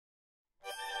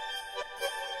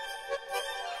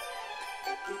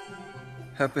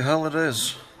Happy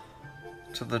holidays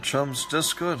to the chums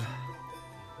Discord,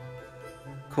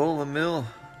 Cole, Emil,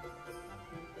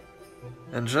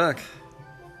 and Jack.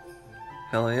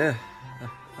 Hell yeah.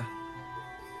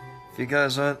 If you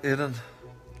guys aren't eating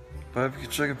barbecue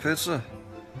chicken pizza,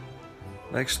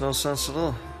 makes no sense at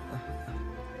all.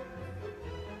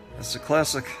 It's a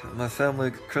classic at my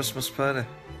family Christmas party.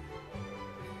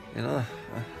 You know?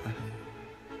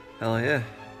 Hell yeah.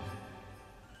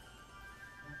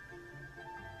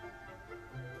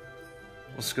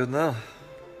 What's good now?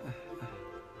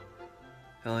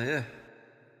 Hell yeah.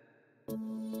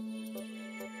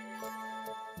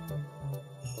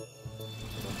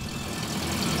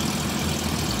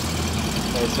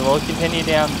 Okay, so we'll continue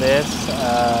down this.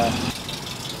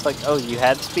 It's like, oh, you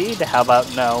had speed? How about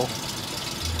no?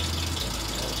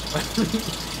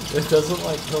 It doesn't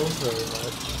like hills very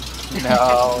much.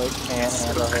 No, it can't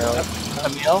handle hills.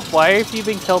 Emil, why have you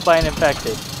been killed by an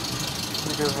infected?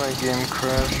 Because my game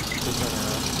crashed.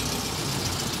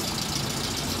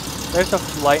 There's a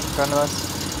light in front of us.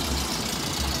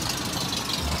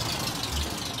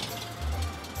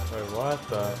 Wait, what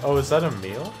the? Oh, is that a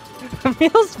meal?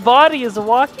 Emil's body is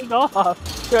walking off.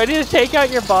 Do I need to take out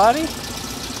your body?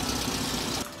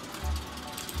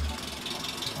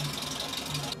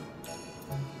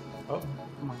 Oh.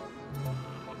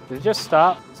 Did it just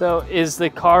stop? So is the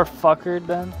car fuckered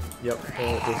then? Yep.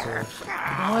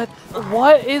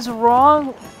 What is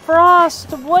wrong?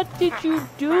 Frost, what did you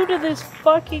do to this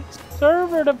fucking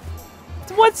server to...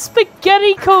 What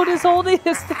spaghetti code is holding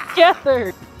this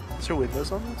together? Is there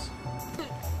windows on this?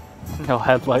 No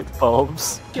headlight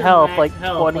bulbs. Health, like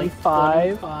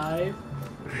 25.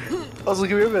 Also,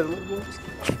 give me a minute.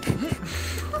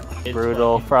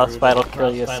 Brutal. Frostbite will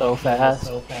kill you so fast.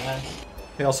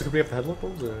 Hey, also, could we have the headlight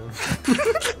bulbs? Or...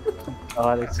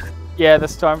 God, yeah, the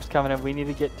storm's coming in. We need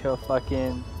to get to a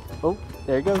fucking... Oh,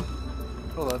 there you go.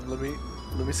 Hold on, let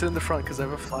me sit in the front because I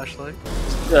have a flashlight.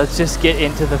 Let's just get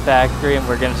into the factory and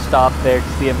we're gonna stop there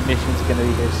because the emission's gonna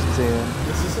be here soon.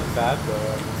 This isn't bad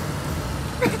though.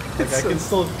 Like, I can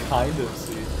still kind of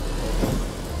see.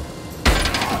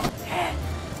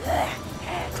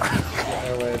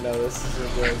 Oh wait, no, this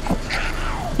isn't good.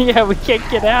 Yeah, we can't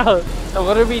get out. So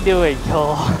what are we doing,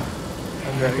 Cole?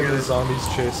 I'm making the zombies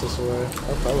chase us away.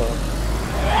 Oh, hello.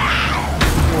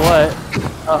 What?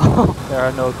 Oh, there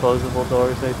are no closable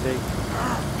doors, I think.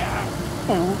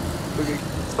 Okay,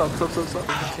 stop.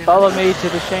 Follow me to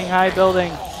the Shanghai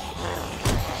building.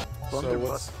 So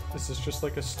what's... Is this just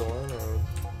like a storm or...?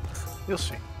 You'll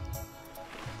see.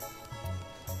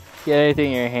 Get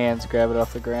anything in your hands, grab it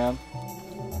off the ground.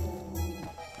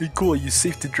 Hey, cool, you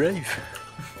safe to drive.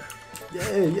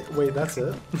 Yeah. Wait, that's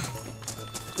it?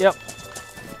 Yep.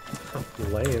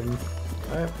 Lame.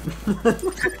 Alright.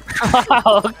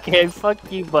 Okay, fuck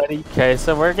you, buddy. Okay,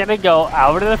 so we're gonna go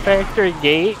out of the factory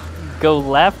gate, go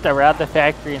left around the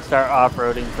factory, and start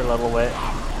off-roading for a little bit.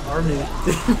 Army,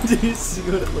 do you see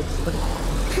what it looks like?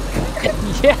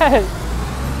 Yes!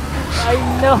 I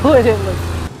know what it looks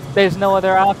like. There's no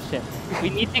other option. We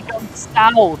need to go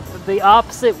south, the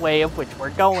opposite way of which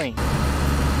we're going.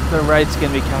 The right's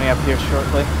gonna be coming up here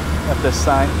shortly, at this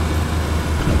sign.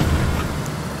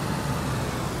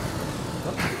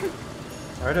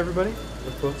 Alright everybody,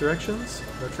 look both directions,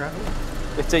 no traffic.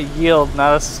 It's a yield,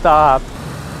 not a stop.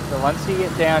 So once you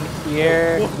get down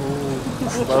here,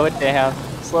 slow it down,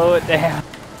 slow it down.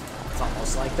 It's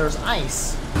almost like there's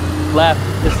ice. Left,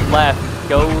 just left.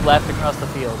 Go left across the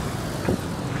field.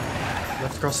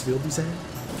 Left across the field, you say?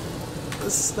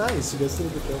 This is nice, you guys did a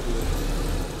good job with it.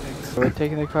 Thanks. We're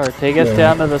taking the car. Take us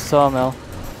down to the sawmill.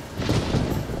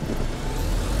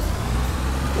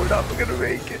 We're not gonna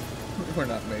make it. We're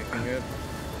not making it.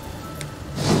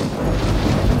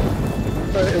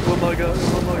 Alright, everyone log out,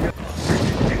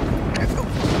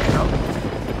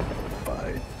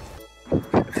 Bye.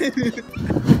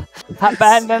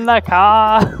 Abandon the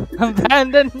car!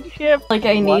 Abandon ship! Like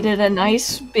I needed a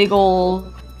nice big ol'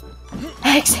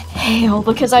 exhale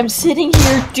because I'm sitting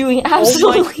here doing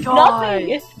absolutely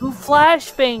nothing. Who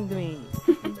flashbanged me?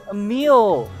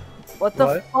 Emil! What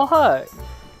the fuck?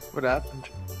 What happened?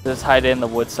 Just hide in the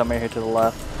woods somewhere here to the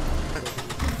left.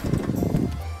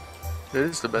 It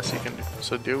is the best you can do,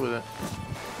 so deal with it.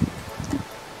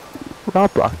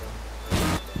 Roadblock.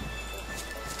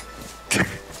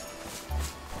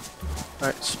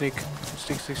 Alright, sneak.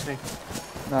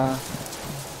 Nah.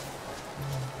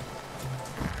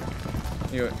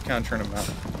 You can't turn them out.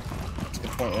 To the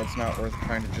point where it's not worth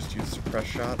trying to just use suppress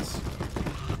shots.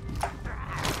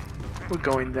 We're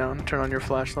going down. Turn on your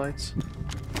flashlights.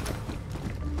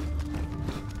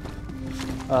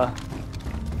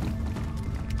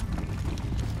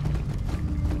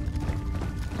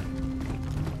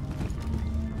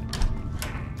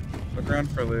 around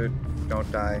for loot. Don't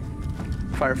die.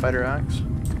 Firefighter axe.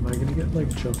 Am I gonna get like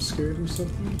jump scared or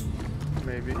something?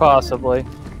 Maybe. Possibly.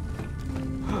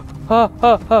 Ha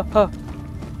ha ha ha.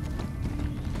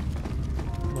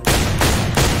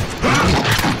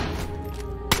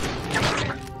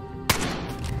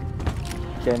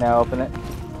 Okay, now open it.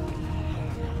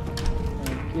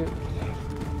 Thank you.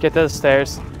 Get to the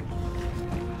stairs.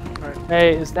 Alright.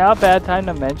 Hey, is now a bad time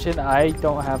to mention I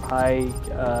don't have high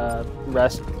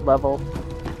rest level?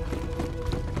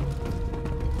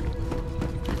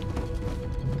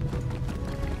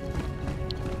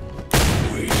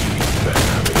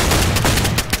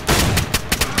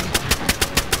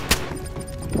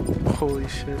 Holy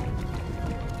shit.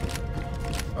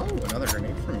 Oh, another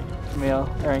grenade for me.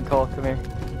 Camille, Aaron Cole, come here.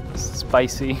 This is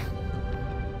spicy.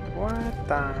 What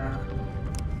the?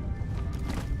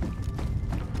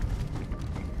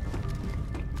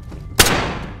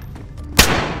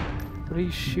 What are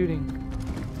you shooting?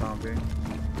 Zombie.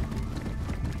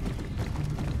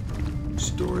 There's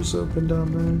doors open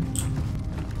down there.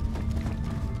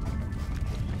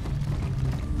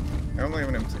 I only have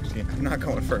an M16. I'm not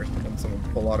going first, but then someone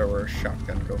pull auto or a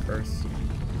shotgun go first.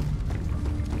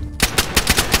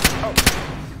 Oh!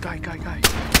 Guy.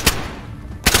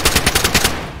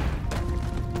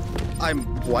 I'm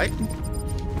what?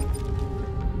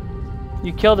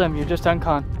 You killed him, you're just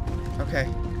uncon. Okay.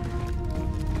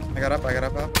 I got up. Got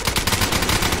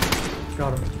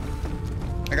him.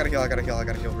 I gotta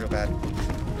heal real bad.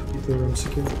 Keep the room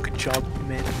secure. Good job,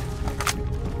 man.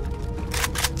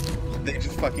 They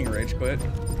just fucking rage quit.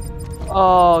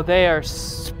 Oh, they are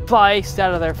spiced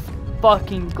out of their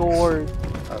fucking gourd.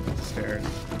 Up the stairs.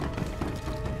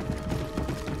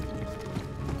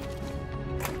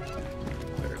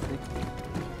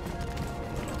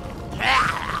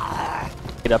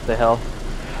 Get up the hill.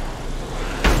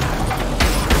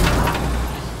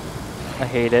 I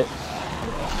hate it.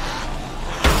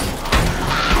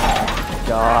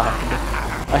 God.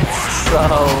 It's so,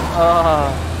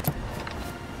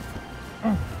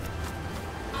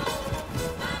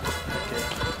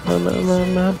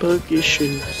 My boogie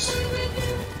shoes.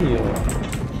 Yo,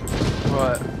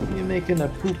 What? you making a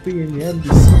poopy in your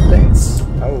sweats?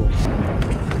 Oh.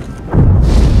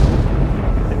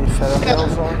 Any fed up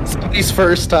bells on? Somebody's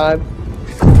first time.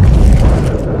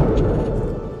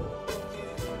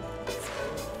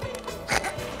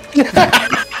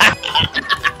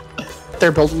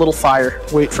 There, build a little fire.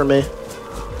 Wait for me.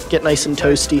 Get nice and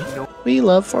toasty. We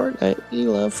love Fortnite. We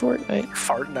love Fortnite.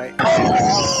 Fart night.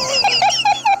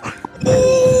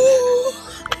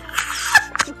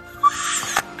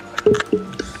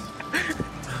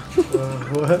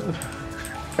 What?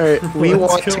 Alright, we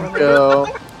What's want to going on? go.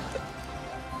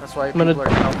 That's why gonna- people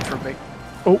are counting for me.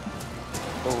 Oh.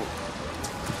 Oh.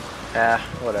 Ah,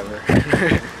 whatever.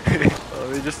 Let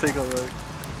me just take a look.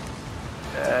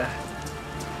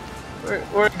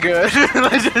 We're good.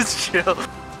 Let's just chill.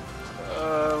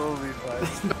 We'll be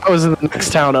fine. I was in the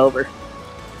next town over.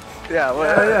 Yeah,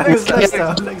 well, Yeah, Next next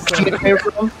time. time, next Where it time. came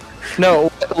from?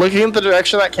 No, looking at the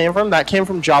direction that came from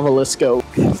Javalisco.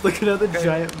 Just looking at the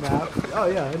giant map. Oh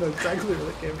yeah, I know exactly where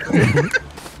it came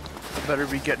from. better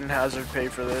be getting hazard pay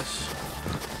for this.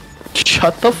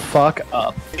 Shut the fuck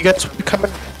up. You guys come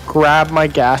and grab my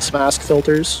gas mask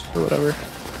filters or whatever.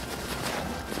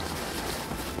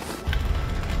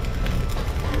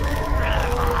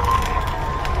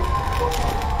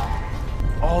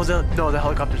 Oh, no, the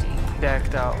helicopter's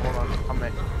decked out. Hold on, I'm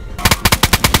in.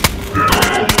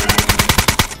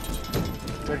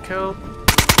 Third kill.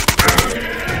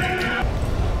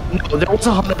 No, there was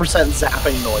 100%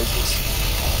 zapping noises.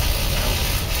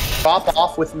 Drop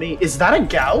off with me. Is that a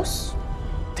Gauss?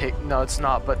 No, it's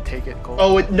not, but take it, Cole.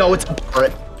 Oh, no, it's a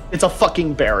Barrett. It's a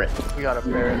fucking Barrett. We got a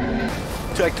Barrett.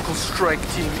 Tactical strike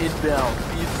team inbound.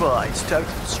 Be advised,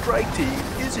 tactical strike team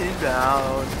is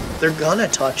inbound. They're gonna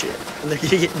touch it, and they're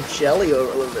gonna get jelly all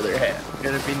over their head.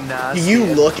 Gonna be Do nasty. you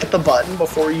look at the button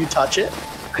before you touch it?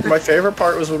 My favorite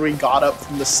part was when we got up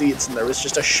from the seats and there was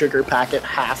just a sugar packet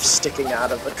half sticking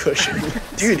out of the cushion.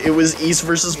 Dude, it was East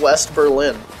versus West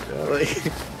Berlin.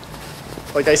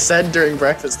 Like I said during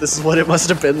breakfast, this is what it must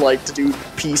have been like to do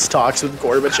peace talks with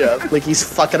Gorbachev. Like he's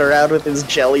fucking around with his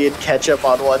jelly and ketchup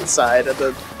on one side, and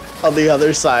then on the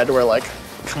other side we're like,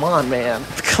 come on, man.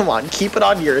 Come on, keep it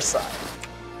on your side.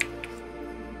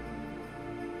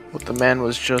 What the man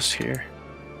was just here.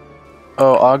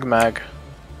 Oh, Augmag.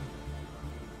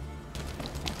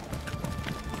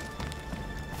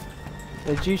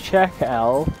 Did you check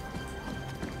L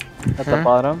at the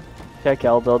bottom? Check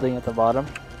L building at the bottom.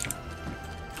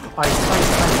 Ice.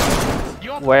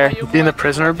 Where? In the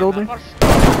prisoner building?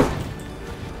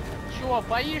 чего,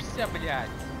 боишься, блядь?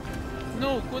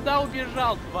 Ну, куда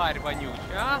убежал, тварь вонючая,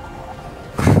 а?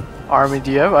 Army,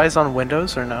 do you have eyes on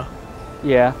windows or no?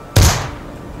 Yeah.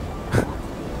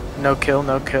 No kill,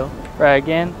 no kill. Frag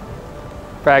in.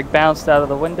 Frag bounced out of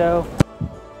the window.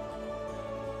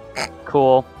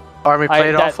 Cool. Army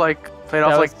played that- off like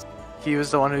was- he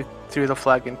was the one who threw the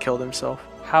flag and killed himself.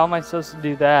 How am I supposed to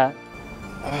do that?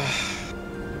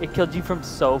 It killed you from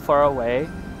so far away.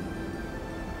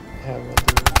 Yeah, we'll do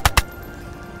it.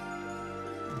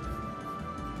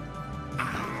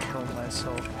 Kill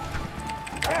myself.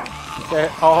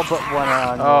 They're all but one are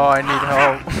on you. Oh, I need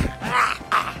help.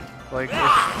 Like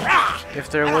if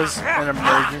there was an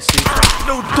emergency.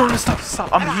 No, don't stop!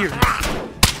 I'm here.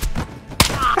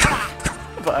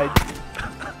 But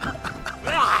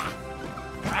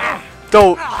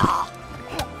don't.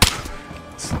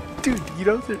 Dude,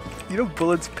 you know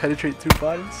bullets penetrate through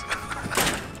bodies.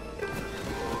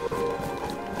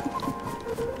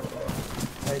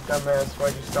 Hey, dumbass,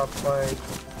 why'd you stop playing?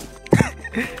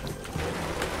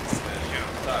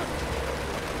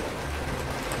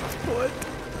 What?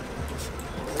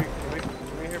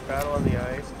 Can we hear Battle on the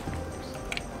Ice?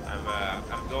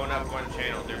 I'm going up one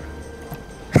channel, dude.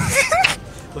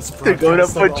 Let's They're going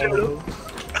up broadcast one on all channel. of them.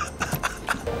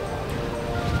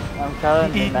 I'm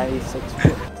counting the 96.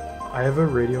 I have a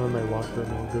radio in my locker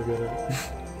room, I'll go get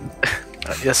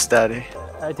it. Yes, daddy.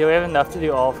 Do we have enough to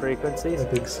do all frequencies? I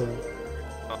think so.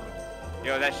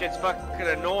 Yo, that shit's fucking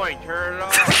annoying. Turn it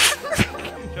off.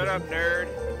 Shut up, nerd.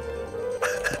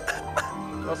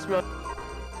 I'll smell.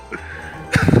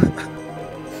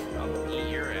 I'll eat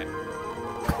your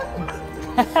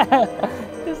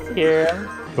ass. Just hear him.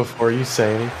 Before you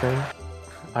say anything,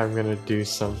 I'm gonna do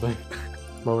something.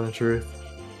 Moment of truth.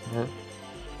 Yeah.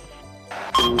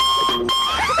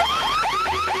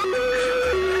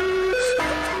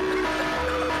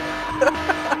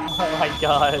 Oh my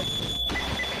god.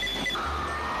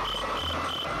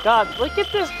 God, look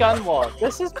at this gun wall.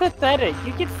 This is pathetic.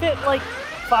 You could fit like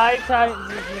 5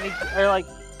 times as many, or like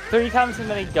 3 times as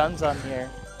many guns on here.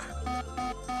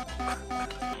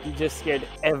 You just scared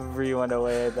everyone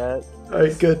away, I bet.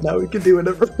 Alright, good. Now we can do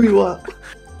whatever we want.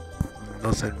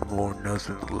 Nothing more,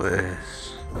 nothing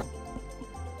less.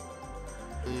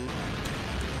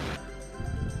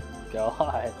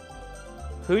 God.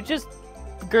 Who just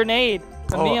grenade?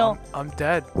 Emil, I'm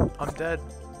dead. I'm dead.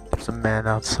 There's a man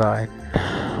outside.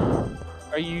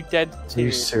 are you dead Are too?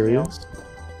 you serious?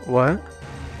 What?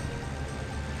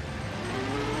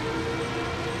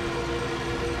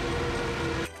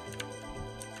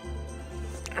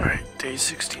 Alright, day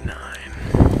 69.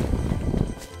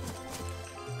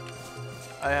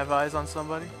 I have eyes on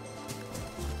somebody.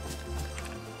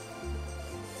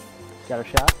 Got a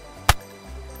shot?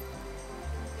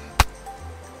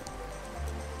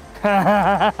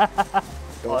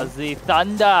 Aussie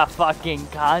Thunder, fucking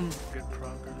cunt. Good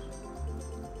progress.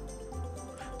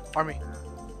 Army.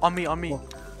 On me, on me.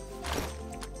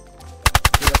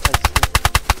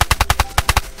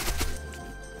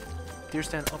 Deer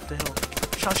stand up the hill.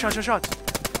 Shots.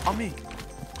 On me.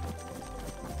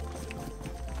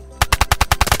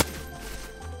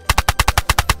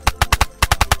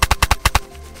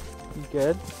 You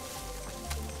good?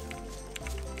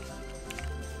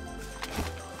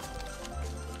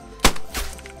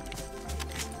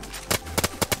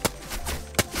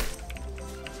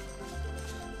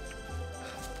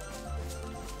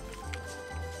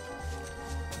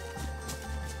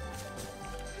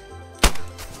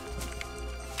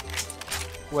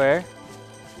 Where?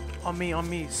 On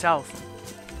me, south.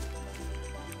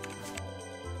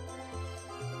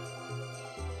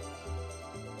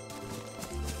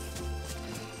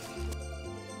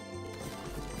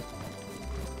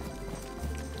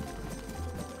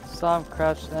 Saw him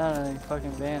crouch down and he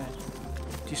fucking vanished.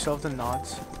 Do you still have the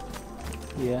nods?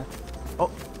 Yeah.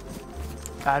 Oh.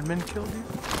 Admin killed you?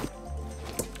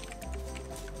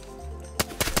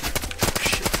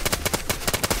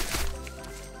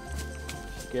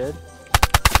 Good.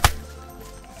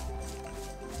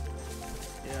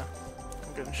 Yeah.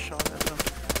 I'm getting shot at them.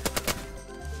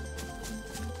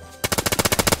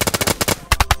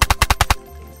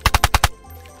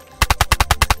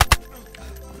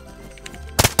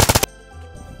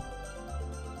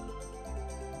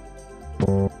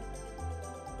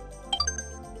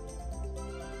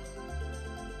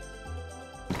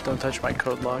 Don't touch my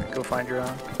code lock. Go find your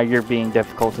own. You're being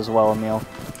difficult as well, Emil.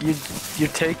 You're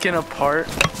taking apart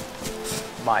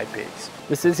my base.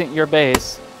 This isn't your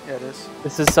base. Yeah, it is.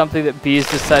 This is something that Bees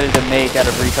decided to make out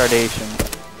of retardation.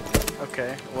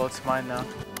 Okay, well it's mine now.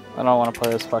 I don't want to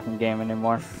play this fucking game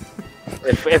anymore.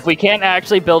 if we can't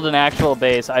actually build an actual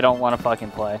base, I don't want to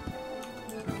fucking play.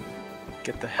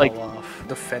 Get the hell Like- off.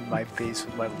 Defend my base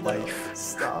with my life.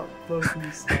 Stop,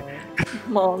 Buffy, stop.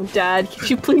 Mom, Dad, could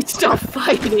you please stop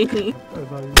fighting?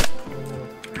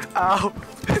 Ow!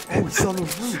 Oh, he's on the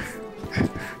roof.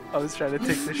 I was trying to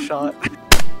take the shot.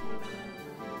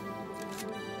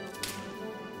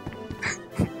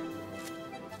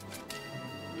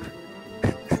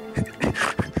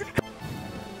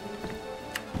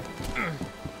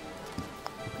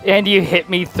 And you hit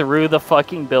me through the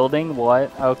fucking building?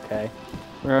 What? Okay.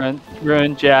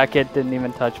 Ruined jacket, didn't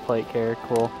even touch plate care.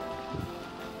 Cool.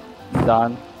 I'm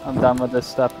done. I'm done with this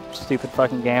stuff. Stupid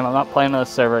fucking game. I'm not playing on the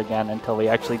server again until we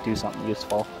actually do something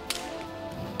useful.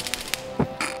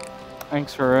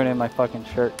 Thanks for ruining my fucking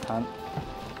shirt, cunt.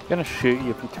 I'm gonna shoot you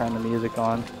if you turn the music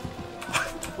on.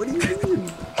 What do you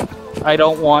mean? I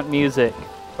don't want music.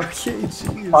 Okay,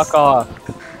 jeez. Fuck off.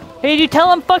 Hey, did you tell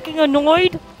I'm fucking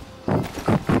annoyed?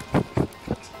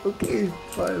 Okay,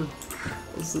 fine.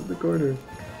 I'll sit in the corner.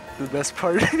 The best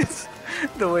part is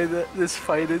the way that this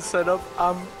fight is set up.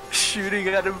 I'm shooting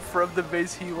at him from the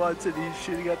base he wants, and he's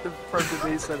shooting at them from the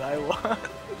base that I want.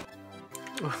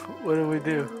 What do we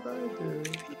do?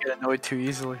 You get annoyed too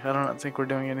easily. I don't think we're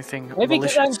doing anything Maybe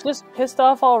because malicious. I'm just pissed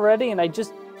off already and I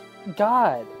just...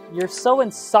 God, you're so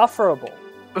insufferable.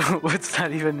 What's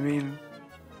that even mean?